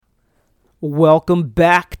Welcome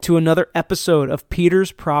back to another episode of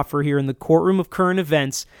Peter's Proffer here in the courtroom of current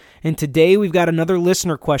events, and today we've got another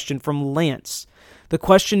listener question from Lance. The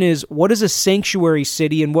question is, what is a sanctuary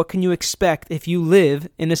city and what can you expect if you live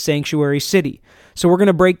in a sanctuary city? So we're going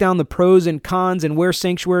to break down the pros and cons and where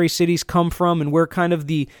sanctuary cities come from and where kind of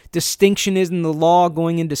the distinction is in the law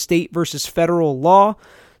going into state versus federal law.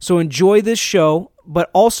 So enjoy this show, but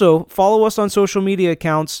also follow us on social media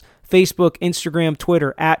accounts, Facebook, Instagram,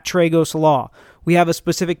 Twitter, at Tragos Law. We have a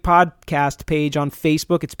specific podcast page on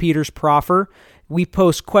Facebook. It's Peter's Proffer. We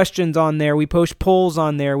post questions on there. We post polls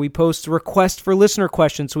on there. We post requests for listener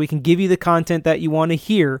questions so we can give you the content that you want to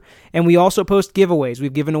hear. And we also post giveaways.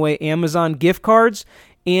 We've given away Amazon gift cards,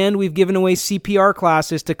 and we've given away CPR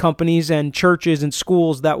classes to companies and churches and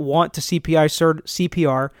schools that want to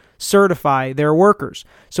CPR certify their workers.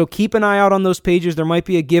 So keep an eye out on those pages. There might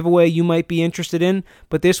be a giveaway you might be interested in,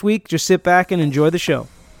 but this week, just sit back and enjoy the show.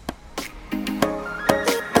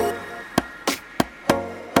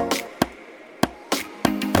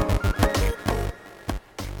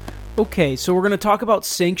 Okay, so we're going to talk about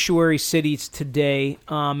sanctuary cities today,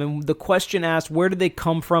 and the question asked, where did they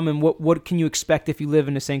come from and what can you expect if you live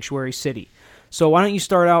in a sanctuary city? So why don't you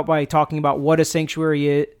start out by talking about what a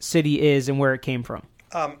sanctuary city is and where it came from?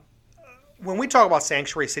 When we talk about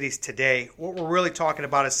sanctuary cities today, what we're really talking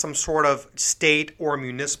about is some sort of state or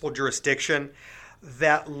municipal jurisdiction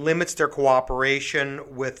that limits their cooperation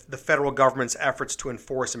with the federal government's efforts to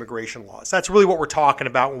enforce immigration laws. That's really what we're talking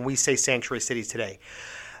about when we say sanctuary cities today.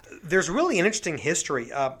 There's really an interesting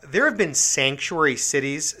history. There have been sanctuary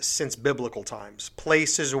cities since biblical times,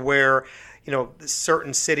 places where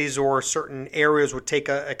certain cities or certain areas would take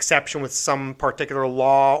an exception with some particular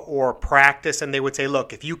law or practice, and they would say,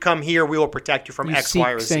 look, if you come here, we will protect you from X,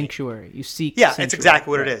 Y, or Z. Sanctuary. You seek Yeah, sanctuary. It's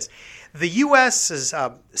exactly what it is. The U.S.'s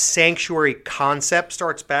sanctuary concept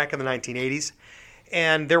starts back in the 1980s,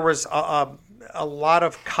 and there was a lot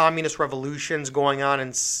of communist revolutions going on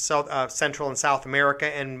in Central and South America,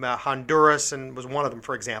 and Honduras was one of them,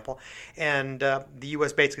 for example. And the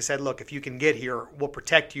U.S. basically said, look, if you can get here, we'll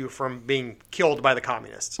protect you from being killed by the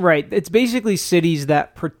communists. Right. It's basically cities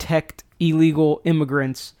that protect illegal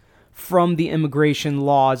immigrants from the immigration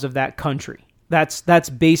laws of that country. That's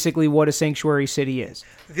basically what a sanctuary city is.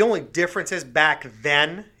 The only difference is back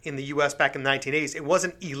then in the U.S., back in the 1980s, it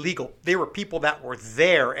wasn't illegal. They were people that were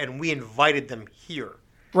there, and we invited them here.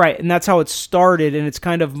 Right, and that's how it started, and it's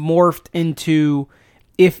kind of morphed into,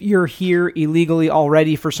 if you're here illegally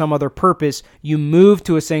already for some other purpose, you move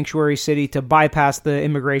to a sanctuary city to bypass the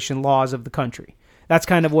immigration laws of the country. That's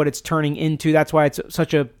kind of what it's turning into. That's why it's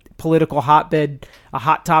such a political hotbed, a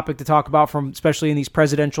hot topic to talk about, from especially in these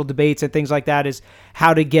presidential debates and things like that, is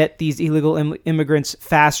how to get these illegal immigrants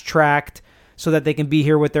fast-tracked so that they can be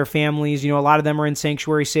here with their families. A lot of them are in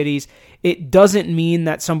sanctuary cities. It doesn't mean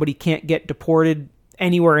that somebody can't get deported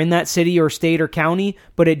anywhere in that city or state or county,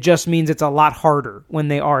 but it just means it's a lot harder when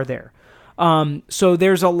they are there. So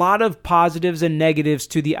there's a lot of positives and negatives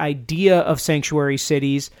to the idea of sanctuary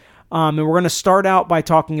cities. And we're going to start out by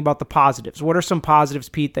talking about the positives. What are some positives,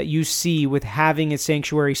 Pete, that you see with having a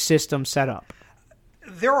sanctuary system set up?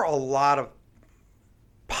 There are a lot of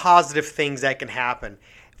positive things that can happen.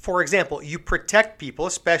 For example, you protect people,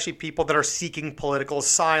 especially people that are seeking political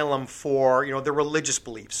asylum for, their religious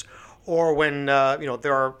beliefs, or when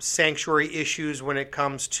there are sanctuary issues when it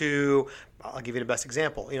comes to, I'll give you the best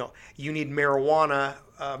example. You need marijuana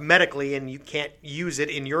medically, and you can't use it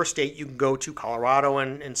in your state. You can go to Colorado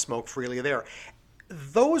and smoke freely there.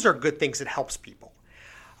 Those are good things that helps people.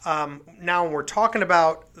 Now, when we're talking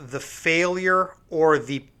about the failure or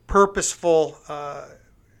the purposeful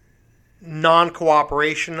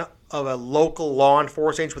non-cooperation of a local law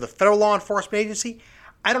enforcement agency with a federal law enforcement agency,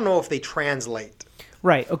 I don't know if they translate.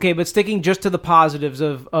 Right. Okay, but sticking just to the positives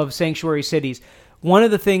of sanctuary cities, one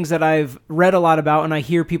of the things that I've read a lot about and I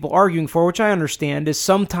hear people arguing for, which I understand, is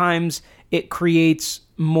sometimes it creates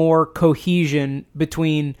more cohesion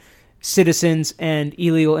between citizens and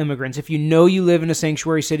illegal immigrants. If you know you live in a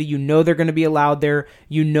sanctuary city, you know they're going to be allowed there,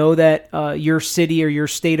 you know that your city or your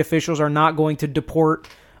state officials are not going to deport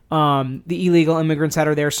the illegal immigrants that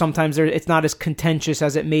are there. Sometimes it's not as contentious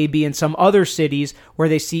as it may be in some other cities where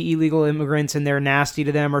they see illegal immigrants and they're nasty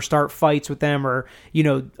to them or start fights with them or,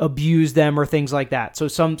 abuse them or things like that. So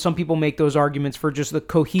some people make those arguments for just the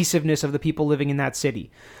cohesiveness of the people living in that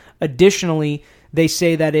city. Additionally, they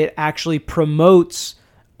say that it actually promotes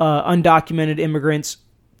undocumented immigrants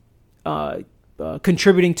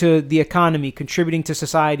contributing to the economy, contributing to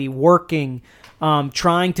society, working,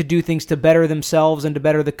 trying to do things to better themselves and to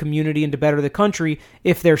better the community and to better the country.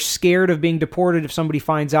 If they're scared of being deported, if somebody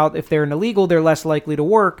finds out if they're an illegal, they're less likely to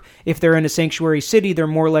work. If they're in a sanctuary city, they're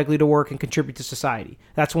more likely to work and contribute to society.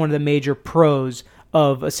 That's one of the major pros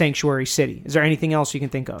of a sanctuary city. Is there anything else you can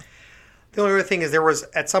think of? The only other thing is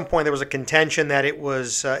at some point there was a contention that it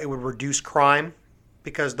would reduce crime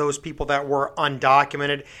because those people that were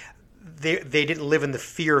undocumented, they didn't live in the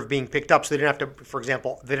fear of being picked up, so they didn't have to, for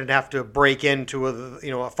example, they didn't have to break into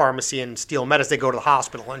a pharmacy and steal medicine. They go to the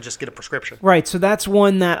hospital and just get a prescription. Right, so that's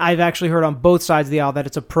one that I've actually heard on both sides of the aisle, that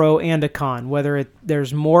it's a pro and a con, whether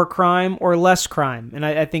there's more crime or less crime. And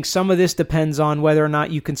I think some of this depends on whether or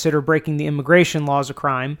not you consider breaking the immigration laws a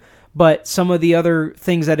crime, but some of the other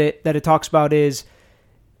things that it talks about is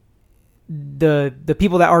the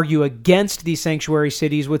people that argue against these sanctuary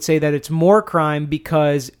cities would say that it's more crime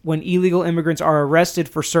because when illegal immigrants are arrested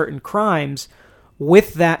for certain crimes,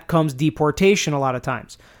 with that comes deportation a lot of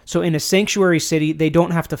times. So in a sanctuary city, they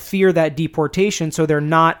don't have to fear that deportation, so they're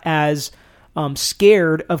not as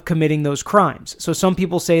scared of committing those crimes. So some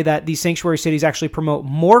people say that these sanctuary cities actually promote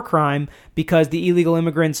more crime because the illegal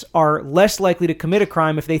immigrants are less likely to commit a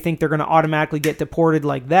crime if they think they're going to automatically get deported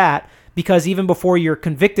like that, because even before you're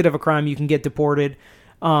convicted of a crime, you can get deported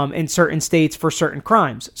in certain states for certain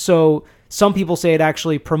crimes. So some people say it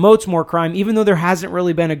actually promotes more crime, even though there hasn't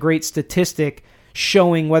really been a great statistic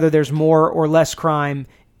showing whether there's more or less crime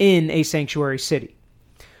in a sanctuary city.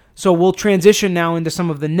 So we'll transition now into some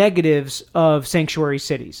of the negatives of sanctuary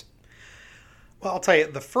cities. Well, I'll tell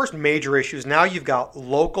you, the first major issue is now you've got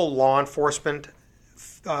local law enforcement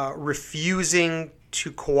refusing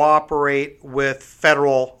to cooperate with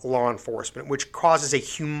federal law enforcement, which causes a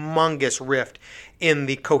humongous rift in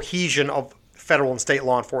the cohesion of federal and state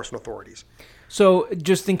law enforcement authorities. So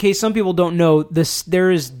just in case some people don't know,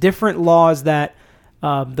 there is different laws that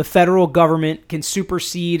the federal government can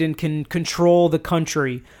supersede and can control the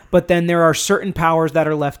country, but then there are certain powers that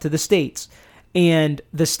are left to the states. And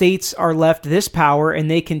the states are left this power, and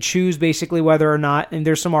they can choose basically whether or not, and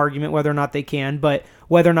there's some argument whether or not they can, but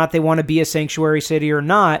whether or not they want to be a sanctuary city or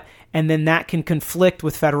not, and then that can conflict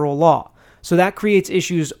with federal law. So that creates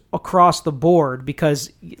issues across the board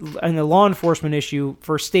because in the law enforcement issue,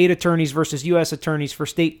 for state attorneys versus U.S. attorneys, for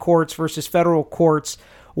state courts versus federal courts,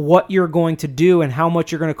 what you're going to do and how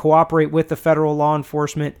much you're going to cooperate with the federal law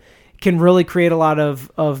enforcement can really create a lot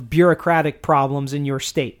of bureaucratic problems in your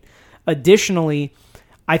state. Additionally,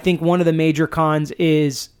 I think one of the major cons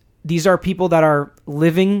is these are people that are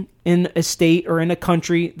living in a state or in a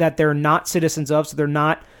country that they're not citizens of, so they're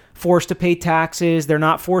not forced to pay taxes. They're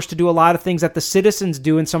not forced to do a lot of things that the citizens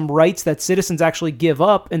do, and some rights that citizens actually give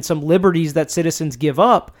up and some liberties that citizens give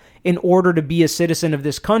up in order to be a citizen of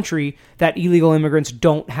this country that illegal immigrants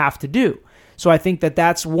don't have to do. So I think that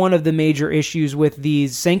that's one of the major issues with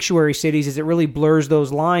these sanctuary cities is it really blurs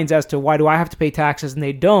those lines as to why do I have to pay taxes and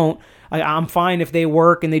they don't. I'm fine if they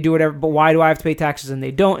work and they do whatever, but why do I have to pay taxes and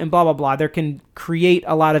they don't, and blah, blah, blah. There can create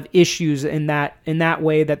a lot of issues in that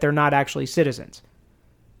way that they're not actually citizens.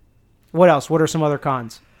 What else? What are some other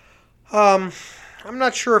cons? I'm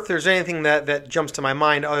not sure if there's anything that jumps to my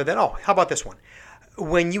mind other than, how about this one?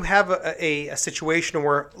 When you have a situation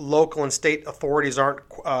where local and state authorities aren't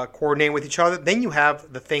coordinating with each other, then you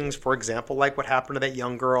have the things, for example, like what happened to that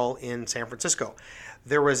young girl in San Francisco.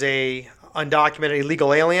 There was a undocumented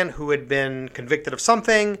illegal alien who had been convicted of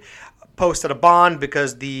something, posted a bond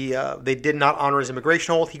because they did not honor his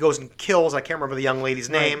immigration oath. He goes and kills, I can't remember the young lady's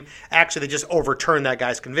name. Right. Actually, they just overturned that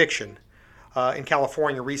guy's conviction in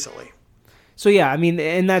California recently. So yeah, I mean,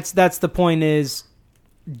 and that's the point is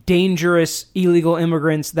dangerous illegal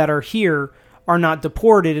immigrants that are here are not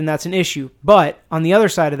deported, and that's an issue. But on the other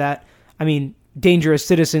side of that, I mean, dangerous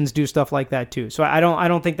citizens do stuff like that too. So I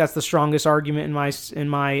don't think that's the strongest argument in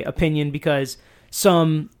my opinion, because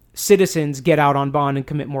some citizens get out on bond and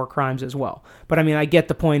commit more crimes as well. But I mean, I get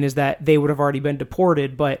the point is that they would have already been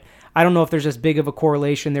deported, but I don't know if there's as big of a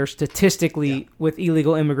correlation there statistically with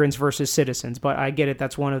illegal immigrants versus citizens, but I get it.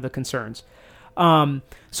 That's one of the concerns.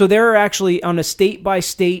 So there are actually, on a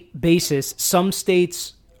state-by-state basis, some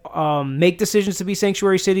states make decisions to be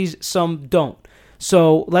sanctuary cities, some don't.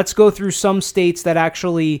 So let's go through some states that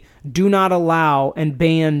actually do not allow and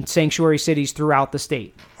ban sanctuary cities throughout the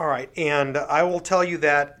state. All right, and I will tell you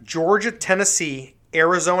that Georgia, Tennessee,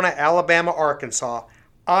 Arizona, Alabama, Arkansas,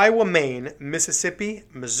 Iowa, Maine, Mississippi,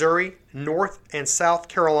 Missouri, North and South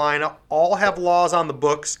Carolina all have laws on the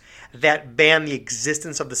books that ban the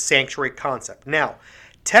existence of the sanctuary concept. Now,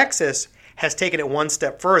 Texas has taken it one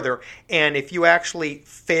step further. And if you actually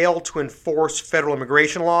fail to enforce federal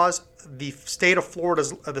immigration laws, the state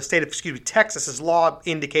of Texas's law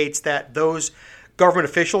indicates that those government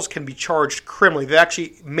officials can be charged criminally. They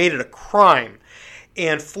actually made it a crime.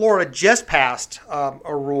 And Florida just passed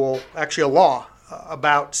a rule, actually a law,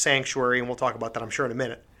 about sanctuary, and we'll talk about that, I'm sure, in a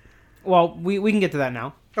minute. Well, we can get to that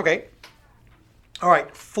now. Okay. All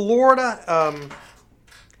right. Florida,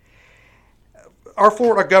 our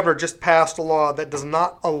Florida governor just passed a law that does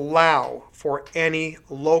not allow for any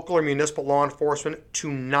local or municipal law enforcement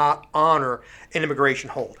to not honor an immigration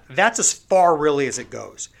hold. That's as far, really, as it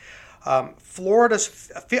goes.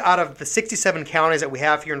 Florida's, out of the 67 counties that we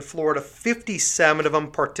have here in Florida, 57 of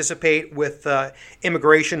them participate with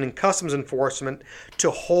immigration and customs enforcement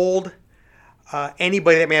to hold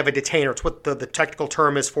anybody that may have a detainer. It's what the technical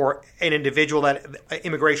term is for an individual that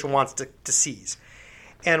immigration wants to seize.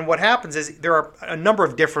 And what happens is there are a number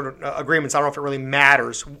of different agreements. I don't know if it really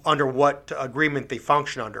matters under what agreement they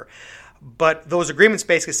function under. But those agreements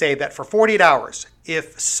basically say that for 48 hours,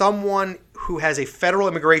 if someone who has a federal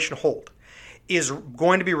immigration hold is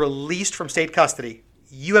going to be released from state custody,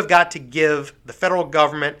 you have got to give the federal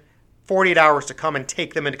government 48 hours to come and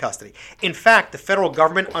take them into custody. In fact, the federal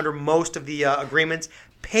government, under most of the agreements,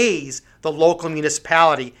 pays the local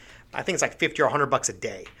municipality, I think it's like $50 or $100 a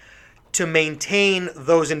day, to maintain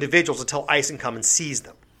those individuals until ICE can come and seize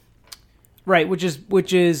them. Right, which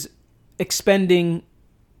is expending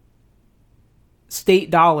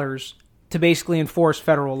state dollars to basically enforce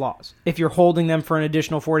federal laws. If you're holding them for an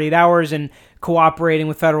additional 48 hours and cooperating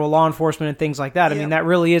with federal law enforcement and things like that, I mean, that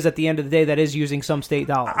really is, at the end of the day, that is using some state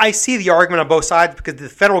dollars. I see the argument on both sides, because the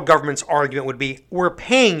federal government's argument would be, we're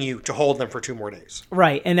paying you to hold them for 2 more days.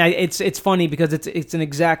 Right, and it's funny because it's an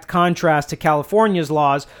exact contrast to California's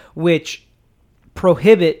laws, which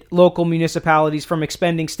prohibit local municipalities from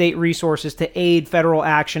expending state resources to aid federal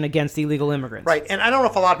action against illegal immigrants. Right, and I don't know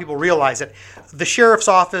if a lot of people realize it. The sheriff's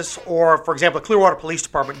office or, for example, the Clearwater Police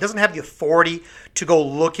Department doesn't have the authority to go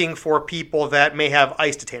looking for people that may have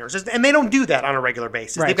ICE detainers. And they don't do that on a regular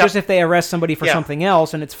basis. Right, just if they arrest somebody for something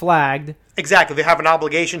else and it's flagged. Exactly. They have an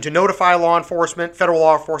obligation to notify law enforcement, federal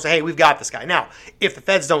law enforcement, hey, we've got this guy. Now, if the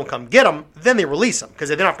feds don't come get him, then they release him because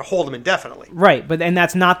they don't have to hold him indefinitely. Right, and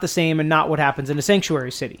that's not the same and not what happens in a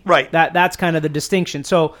sanctuary city. Right. That's kind of the distinction.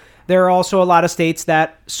 So there are also a lot of states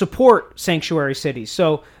that support sanctuary cities.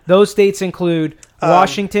 So those states include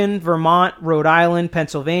Washington, Vermont, Rhode Island,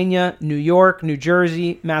 Pennsylvania, New York, New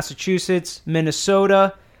Jersey, Massachusetts,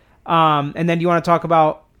 Minnesota, and then you want to talk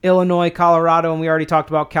about Illinois, Colorado, and we already talked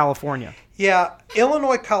about California. Yeah,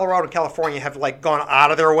 Illinois, Colorado, and California have gone out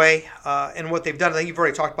of their way, and what they've done, I think you've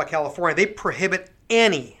already talked about California, they prohibit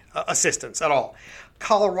any assistance at all.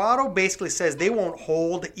 Colorado basically says they won't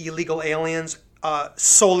hold illegal aliens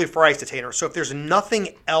solely for ICE detainers. So if there's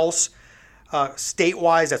nothing else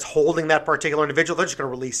state-wise that's holding that particular individual, they're just going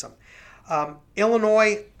to release them.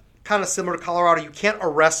 Illinois, kind of similar to Colorado, you can't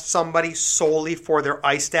arrest somebody solely for their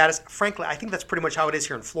ICE status. Frankly, I think that's pretty much how it is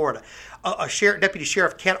here in Florida. A deputy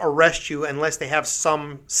sheriff can't arrest you unless they have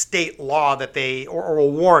some state law that or a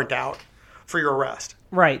warrant out for your arrest.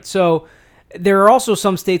 Right. So there are also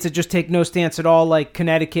some states that just take no stance at all, like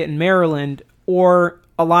Connecticut and Maryland, or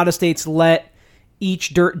a lot of states let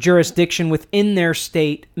each jurisdiction within their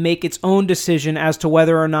state make its own decision as to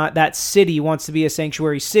whether or not that city wants to be a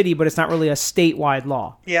sanctuary city, but it's not really a statewide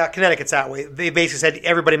law. Yeah, Connecticut's that way. They basically said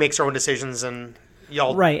everybody makes their own decisions and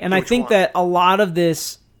y'all right, and I think that a lot of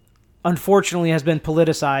this, unfortunately, has been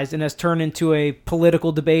politicized and has turned into a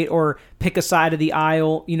political debate or pick a side of the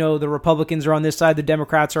aisle. You know, the Republicans are on this side, the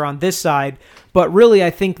Democrats are on this side. But really,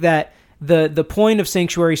 I think that the point of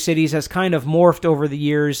sanctuary cities has kind of morphed over the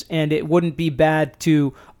years, and it wouldn't be bad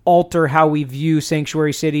to alter how we view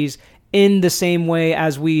sanctuary cities in the same way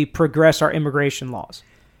as we progress our immigration laws.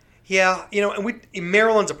 Yeah, and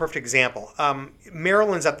Maryland's a perfect example.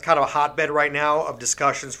 Maryland's at kind of a hotbed right now of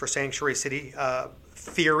discussions for sanctuary city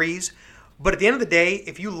theories. But at the end of the day,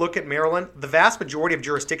 if you look at Maryland, the vast majority of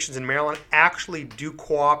jurisdictions in Maryland actually do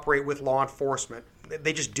cooperate with law enforcement.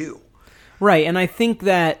 They just do. Right, and I think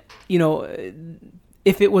that,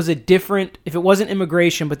 if it wasn't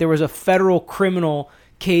immigration, but there was a federal criminal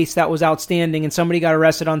case that was outstanding and somebody got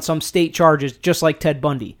arrested on some state charges, just like Ted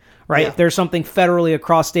Bundy, right? Yeah. If there's something federally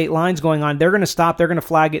across state lines going on, they're going to stop, they're going to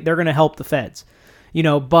flag it, they're going to help the feds,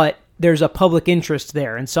 but there's a public interest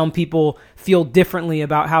there, and some people feel differently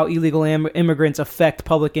about how illegal immigrants affect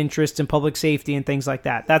public interests and public safety and things like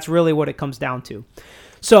that. That's really what it comes down to.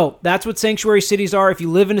 So that's what sanctuary cities are. If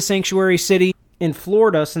you live in a sanctuary city in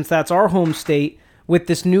Florida, since that's our home state, with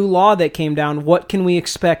this new law that came down, what can we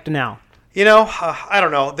expect now? I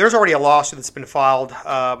don't know. There's already a lawsuit that's been filed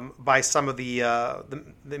by some of the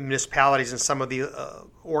municipalities and some of the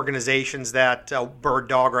organizations that bird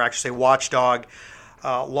dog, or actually say watchdog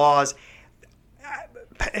laws.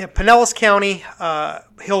 Pinellas County,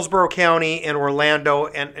 Hillsborough County, and Orlando,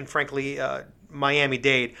 and frankly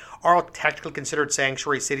Miami-Dade are all technically considered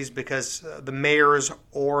sanctuary cities because the mayors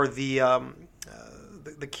or the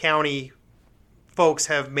county folks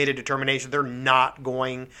have made a determination they're not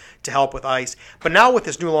going to help with ICE. But now with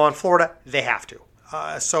this new law in Florida, they have to.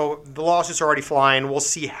 So the lawsuits are already flying. We'll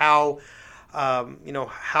see how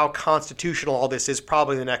constitutional all this is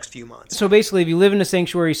probably in the next few months. So basically, if you live in a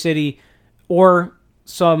sanctuary city or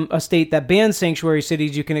a state that bans sanctuary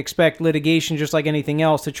cities, you can expect litigation just like anything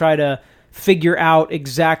else to try to figure out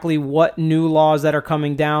exactly what new laws that are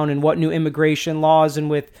coming down and what new immigration laws, and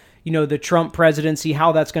with the Trump presidency,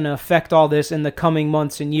 how that's going to affect all this in the coming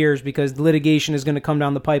months and years, because litigation is going to come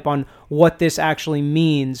down the pipe on what this actually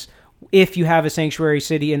means if you have a sanctuary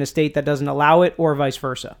city in a state that doesn't allow it, or vice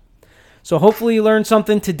versa. So hopefully you learned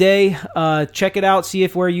something today. Check it out, see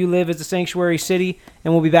if where you live is a sanctuary city,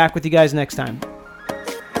 and we'll be back with you guys next time.